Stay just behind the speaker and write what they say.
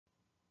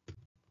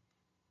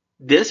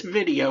This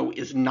video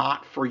is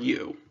not for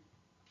you.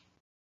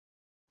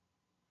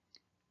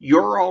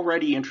 You're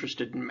already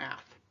interested in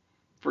math.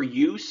 For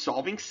you,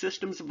 solving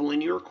systems of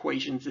linear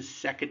equations is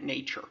second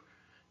nature.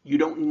 You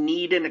don't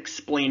need an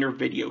explainer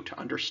video to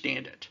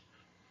understand it.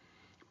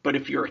 But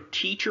if you're a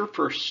teacher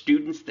for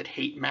students that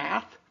hate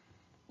math,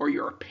 or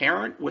you're a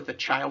parent with a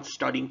child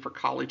studying for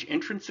college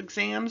entrance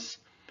exams,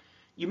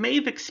 you may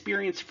have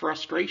experienced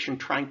frustration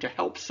trying to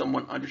help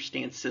someone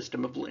understand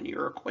system of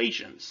linear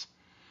equations.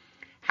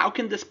 How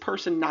can this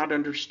person not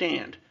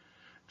understand?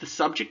 The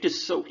subject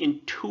is so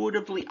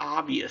intuitively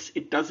obvious,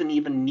 it doesn't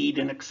even need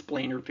an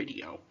explainer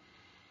video.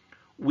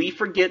 We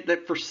forget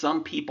that for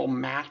some people,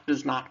 math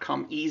does not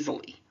come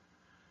easily.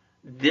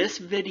 This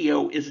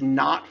video is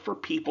not for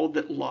people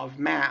that love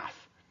math.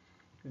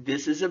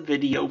 This is a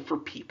video for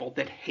people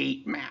that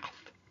hate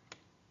math.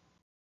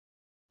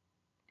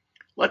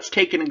 Let's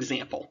take an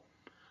example.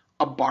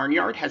 A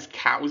barnyard has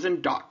cows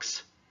and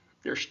ducks.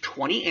 There's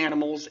 20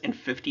 animals and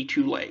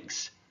 52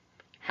 legs.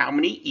 How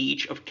many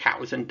each of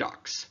cows and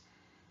ducks?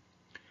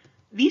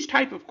 These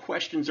type of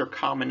questions are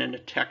common in a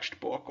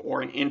textbook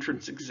or an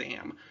entrance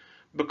exam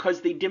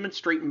because they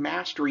demonstrate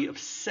mastery of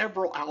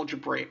several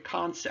algebraic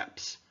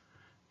concepts: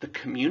 the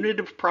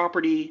commutative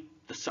property,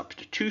 the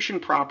substitution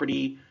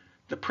property,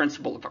 the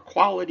principle of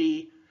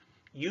equality,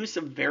 use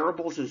of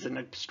variables as an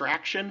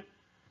abstraction.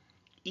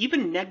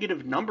 Even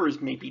negative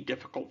numbers may be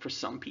difficult for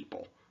some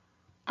people.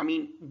 I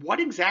mean, what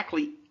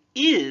exactly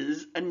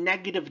is a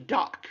negative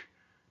duck?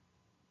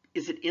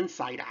 Is it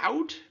inside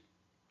out?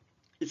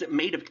 Is it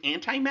made of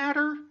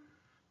antimatter?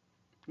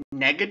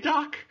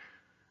 Negaduck?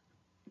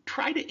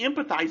 Try to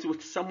empathize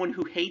with someone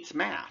who hates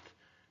math.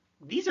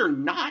 These are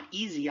not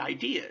easy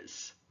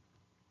ideas.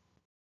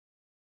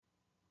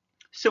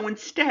 So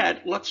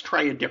instead, let's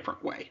try a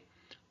different way.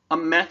 A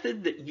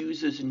method that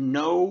uses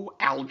no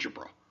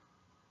algebra.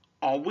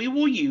 All we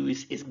will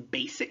use is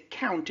basic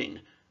counting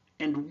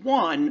and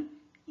one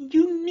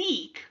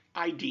unique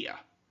idea.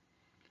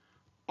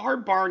 Our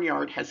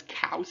barnyard has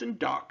cows and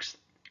ducks,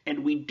 and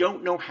we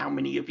don't know how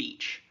many of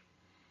each.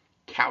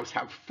 Cows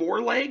have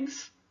 4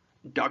 legs,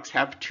 ducks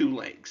have 2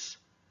 legs.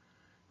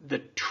 The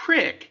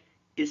trick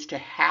is to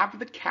have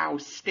the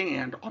cows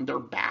stand on their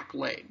back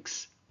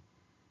legs.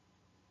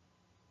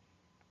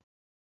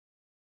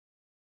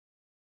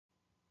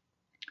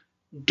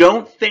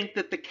 Don't think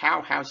that the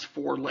cow has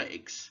 4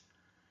 legs.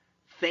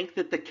 Think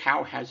that the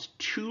cow has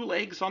 2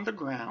 legs on the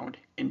ground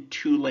and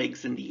 2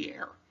 legs in the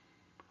air.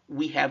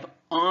 We have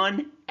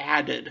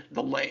unadded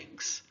the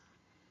legs.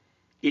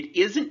 It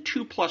isn't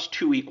 2 plus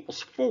 2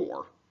 equals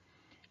 4.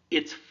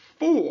 It's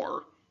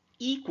 4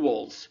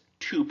 equals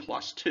 2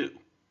 plus 2.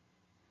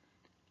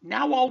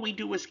 Now all we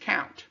do is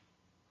count.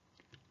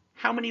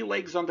 How many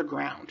legs on the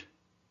ground?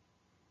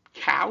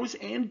 Cows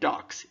and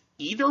ducks,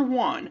 either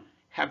one,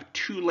 have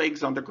 2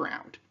 legs on the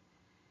ground.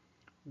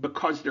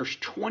 Because there's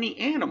 20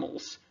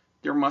 animals,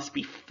 there must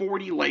be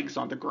 40 legs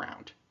on the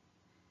ground.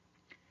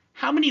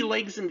 How many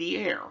legs in the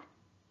air?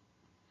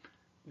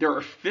 There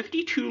are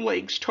 52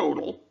 legs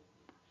total.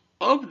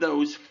 Of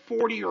those,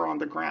 40 are on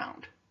the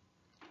ground.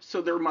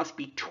 So there must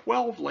be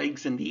 12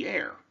 legs in the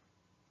air.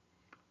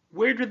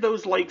 Where do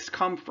those legs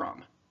come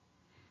from?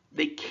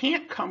 They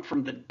can't come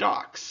from the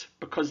ducks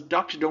because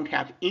ducks don't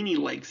have any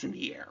legs in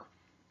the air.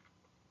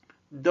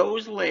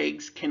 Those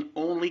legs can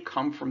only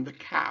come from the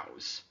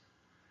cows.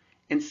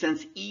 And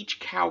since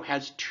each cow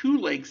has 2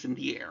 legs in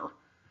the air,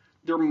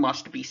 there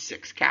must be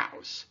 6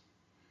 cows.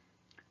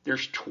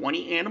 There's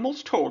 20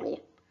 animals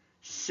total,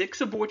 6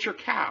 of which are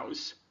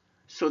cows,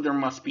 so there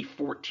must be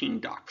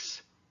 14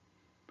 ducks.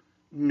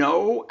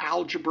 No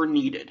algebra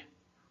needed.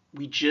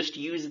 We just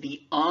use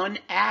the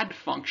unadd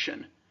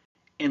function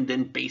and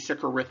then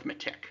basic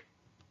arithmetic.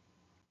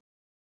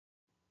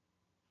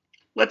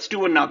 Let's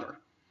do another.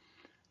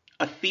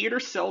 A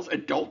theater sells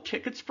adult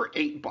tickets for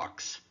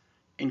 $8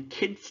 and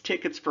kids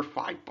tickets for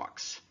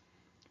 $5.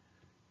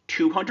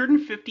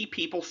 250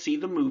 people see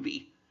the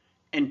movie,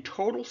 and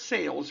total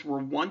sales were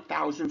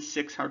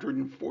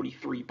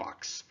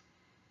 $1,643.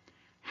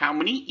 How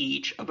many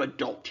each of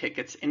adult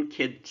tickets and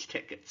kids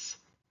tickets?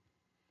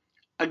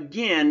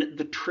 Again,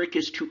 the trick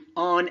is to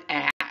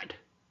unadd.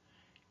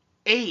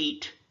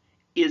 8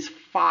 is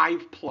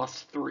 5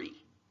 plus 3.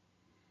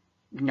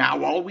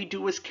 Now all we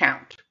do is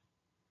count.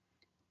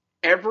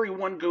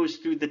 Everyone goes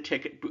through the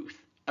ticket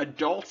booth,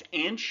 adults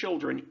and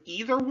children,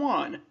 either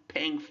one,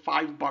 paying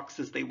 $5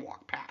 as they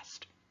walk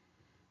past.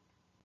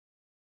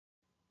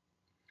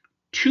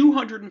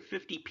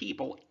 250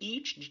 people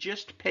each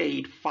just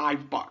paid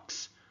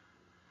 $5.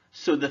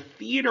 So the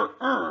theater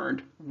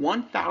earned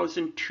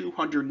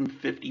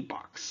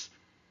 $1,250.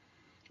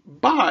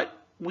 But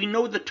we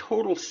know the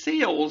total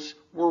sales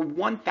were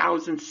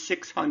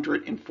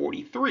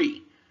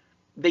 $1,643.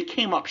 They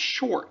came up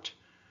short.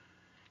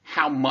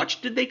 How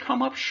much did they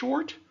come up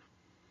short?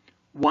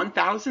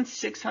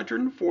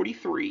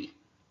 1,643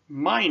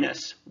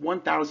 minus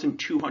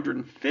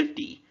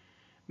 1,250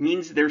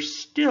 means there's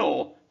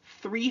still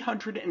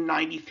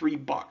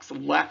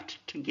 $393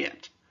 left to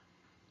get.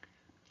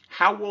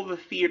 How will the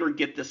theater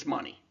get this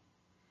money?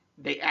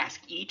 They ask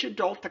each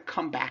adult to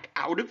come back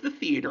out of the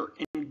theater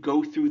and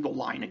go through the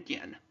line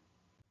again.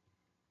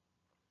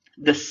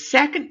 The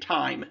second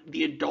time,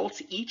 the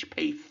adults each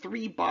pay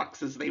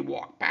 $3 as they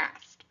walk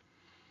past.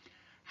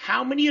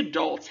 How many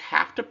adults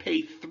have to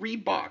pay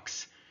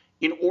 $3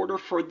 in order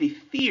for the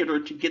theater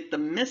to get the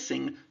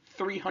missing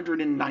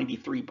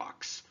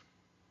 $393?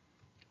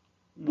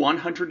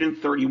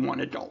 131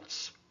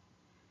 adults.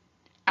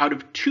 Out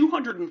of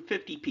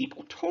 250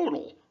 people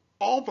total,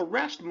 all the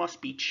rest must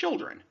be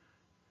children.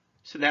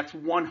 So that's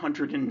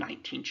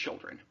 119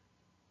 children.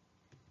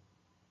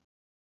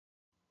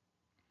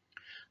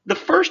 The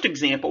first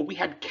example, we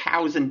had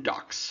cows and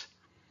ducks.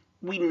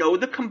 We know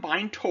the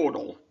combined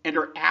total and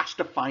are asked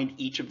to find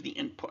each of the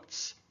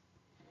inputs.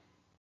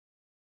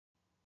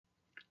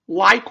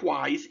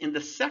 Likewise, in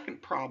the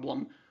second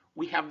problem,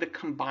 we have the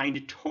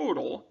combined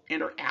total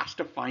and are asked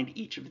to find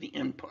each of the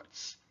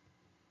inputs.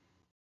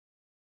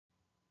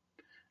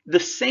 The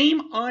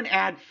same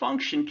unadd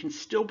function can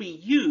still be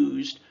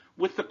used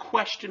with the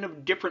question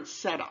of different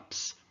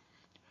setups.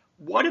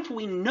 What if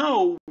we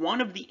know one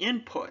of the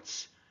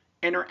inputs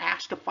and are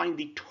asked to find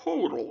the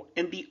total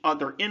and the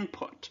other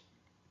input?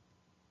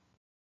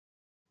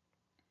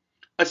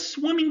 A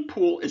swimming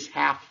pool is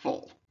half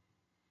full.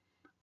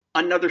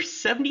 Another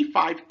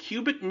 75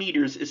 cubic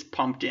meters is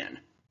pumped in.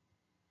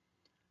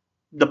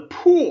 The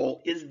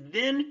pool is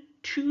then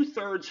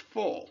 2/3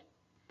 full.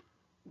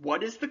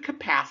 What is the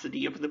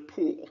capacity of the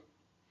pool?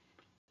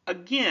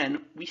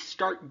 Again, we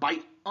start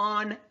by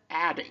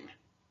unadding.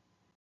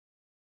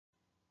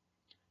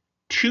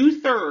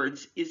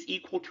 2/3 is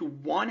equal to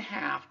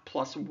 1/2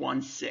 plus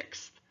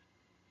 1/6.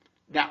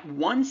 That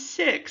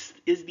 1/6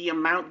 is the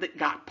amount that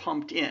got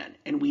pumped in,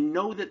 and we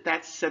know that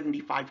that's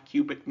 75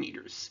 cubic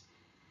meters.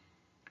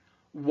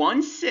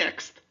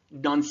 1/6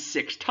 done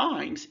 6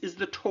 times is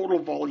the total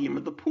volume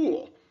of the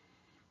pool.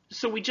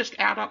 So we just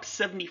add up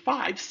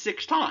 75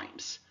 6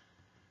 times.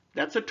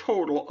 That's a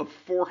total of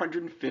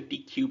 450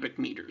 cubic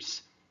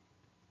meters.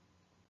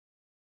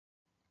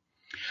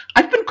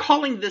 I've been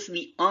calling this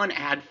the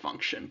unadd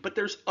function, but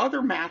there's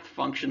other math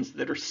functions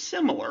that are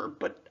similar,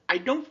 but I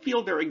don't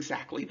feel they're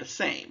exactly the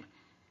same.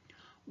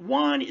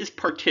 One is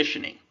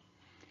partitioning.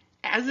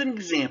 As an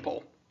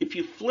example, if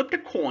you flipped a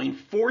coin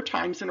 4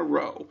 times in a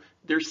row,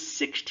 there's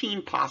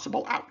 16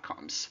 possible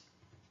outcomes.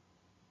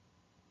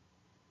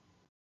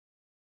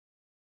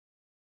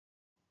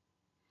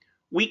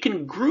 We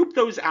can group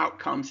those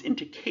outcomes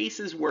into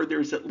cases where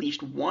there's at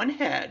least one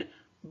head,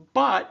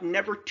 but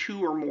never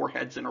 2 or more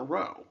heads in a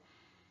row.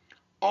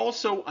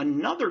 Also,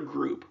 another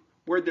group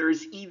where there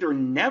is either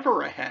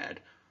never a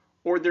head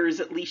or there is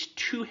at least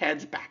 2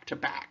 heads back to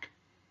back.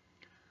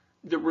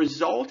 The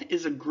result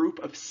is a group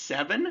of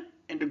 7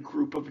 and a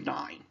group of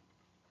 9.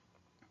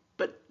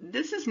 But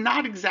this is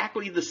not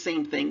exactly the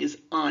same thing as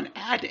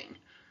unadding.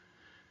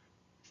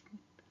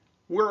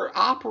 We're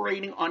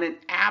operating on an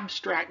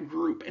abstract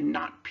group and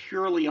not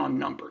purely on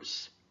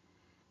numbers.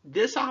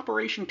 This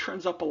operation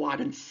turns up a lot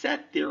in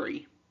set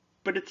theory,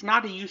 but it's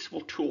not a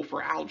useful tool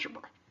for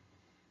algebra.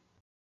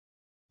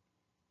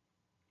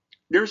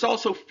 There's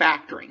also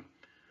factoring.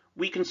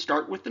 We can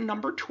start with the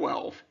number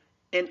 12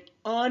 and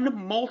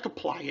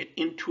unmultiply it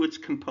into its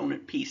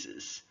component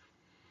pieces.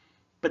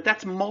 But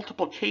that's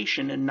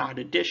multiplication and not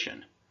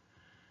addition.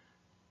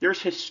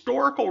 There's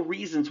historical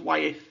reasons why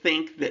I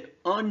think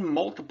that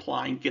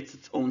unmultiplying gets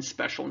its own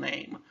special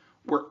name,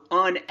 where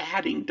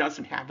unadding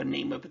doesn't have a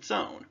name of its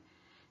own.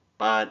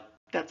 But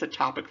that's a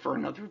topic for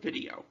another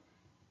video.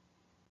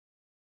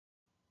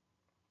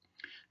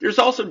 There's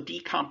also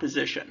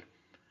decomposition.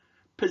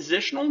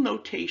 Positional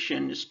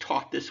notation is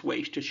taught this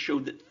way to show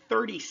that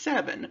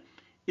 37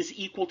 is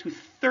equal to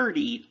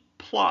 30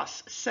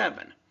 plus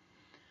 7.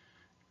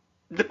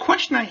 The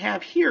question I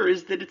have here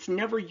is that it's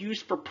never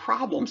used for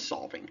problem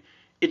solving.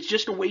 It's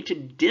just a way to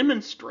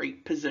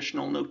demonstrate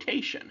positional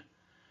notation.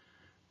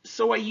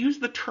 So I use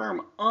the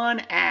term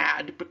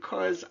unadd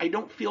because I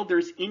don't feel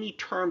there's any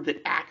term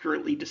that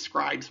accurately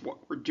describes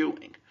what we're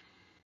doing.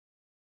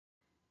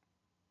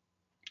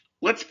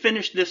 Let's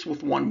finish this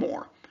with one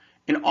more.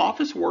 An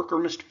office worker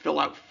must fill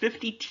out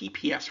 50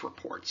 TPS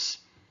reports.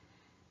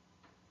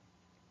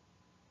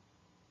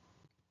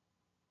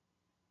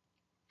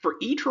 For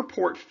each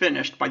report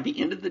finished by the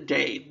end of the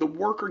day, the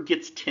worker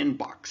gets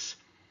 $10.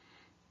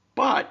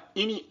 But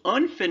any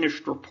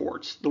unfinished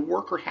reports, the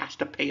worker has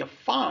to pay a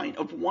fine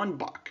of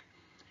 $1.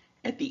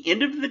 At the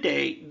end of the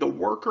day, the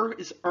worker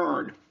has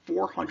earned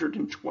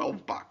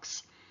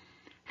 $412.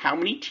 How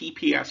many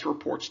TPS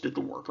reports did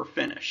the worker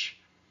finish?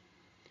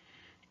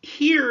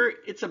 Here,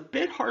 it's a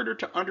bit harder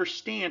to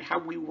understand how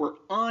we were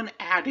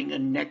unadding a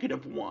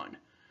 -1,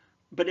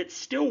 but it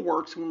still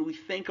works when we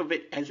think of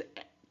it as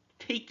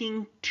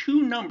taking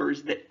 2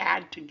 numbers that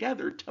add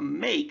together to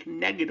make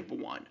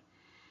 -1.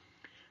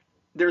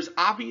 There's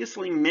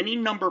obviously many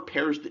number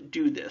pairs that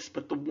do this,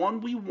 but the one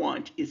we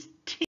want is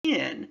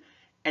 10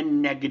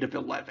 and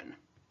 -11.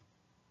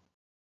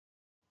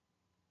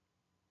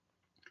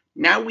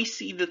 Now we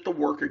see that the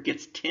worker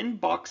gets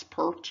 $10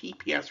 per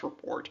TPS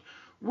report,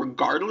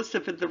 regardless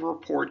if the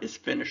report is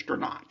finished or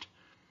not.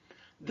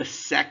 The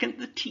second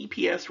the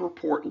TPS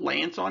report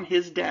lands on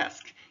his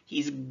desk,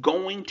 he's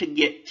going to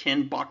get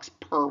 $10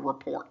 per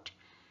report.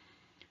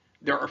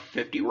 There are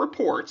 50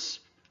 reports,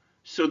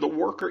 so the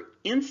worker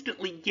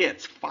instantly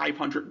gets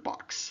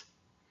 $500.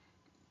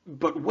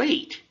 But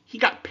wait, he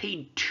got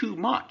paid too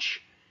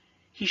much.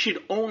 He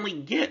should only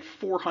get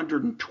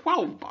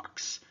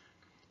 $412.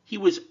 He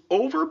was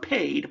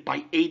overpaid by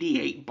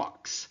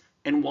 $88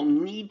 and will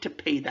need to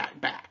pay that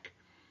back.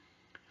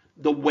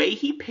 The way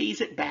he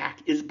pays it back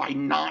is by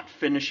not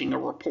finishing a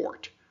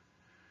report.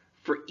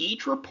 For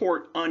each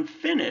report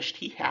unfinished,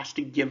 he has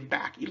to give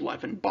back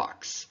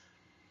 $11.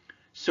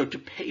 So to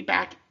pay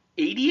back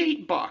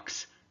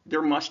 $88,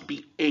 there must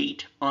be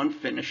 8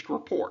 unfinished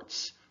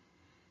reports.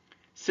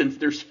 Since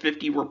there's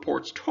 50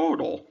 reports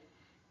total,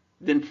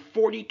 then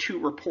 42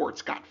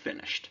 reports got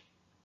finished.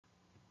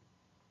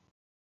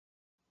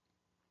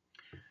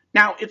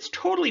 Now, it's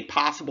totally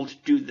possible to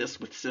do this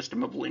with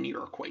system of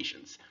linear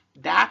equations.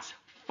 That's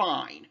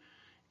fine.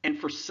 And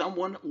for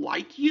someone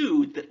like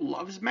you that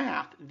loves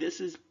math,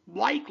 this is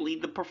likely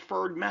the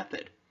preferred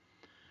method.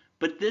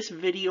 But this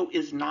video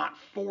is not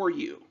for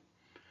you.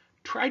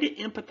 Try to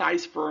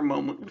empathize for a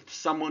moment with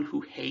someone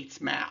who hates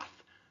math.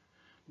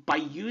 By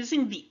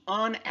using the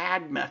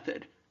unadd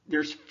method,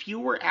 there's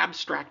fewer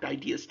abstract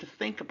ideas to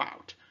think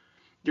about.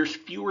 There's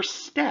fewer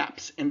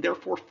steps and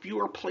therefore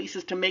fewer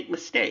places to make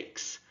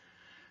mistakes.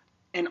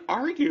 And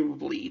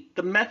arguably,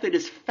 the method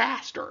is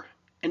faster,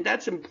 and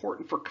that's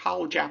important for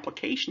college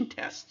application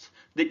tests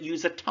that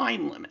use a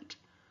time limit.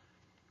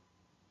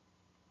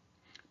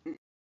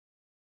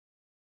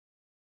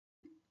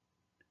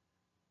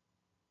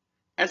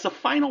 As a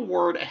final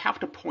word, I have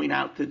to point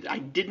out that I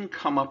didn't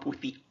come up with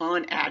the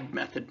unadd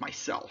method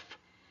myself.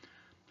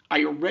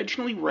 I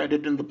originally read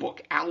it in the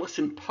book Alice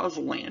in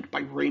Puzzleland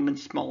by Raymond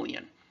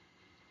Smullyan.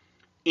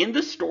 In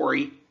the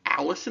story,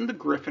 Alice and the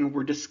Griffin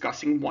were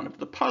discussing one of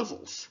the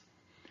puzzles.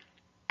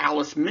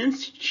 Alice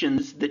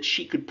mentions that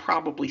she could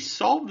probably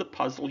solve the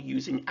puzzle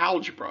using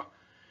algebra,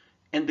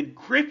 and the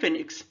Griffin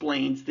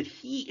explains that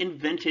he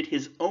invented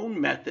his own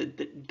method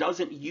that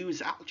doesn't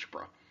use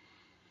algebra.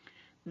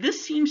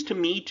 This seems to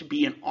me to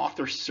be an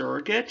author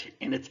surrogate,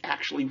 and it's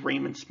actually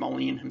Raymond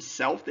Smullyan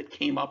himself that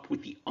came up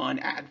with the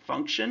unadd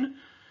function,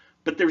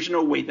 but there's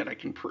no way that I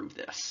can prove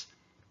this.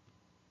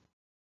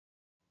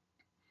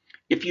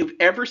 If you've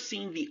ever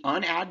seen the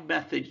unadd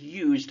method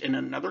used in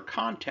another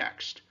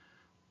context,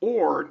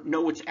 or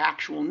know its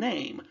actual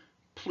name,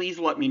 please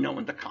let me know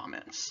in the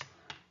comments.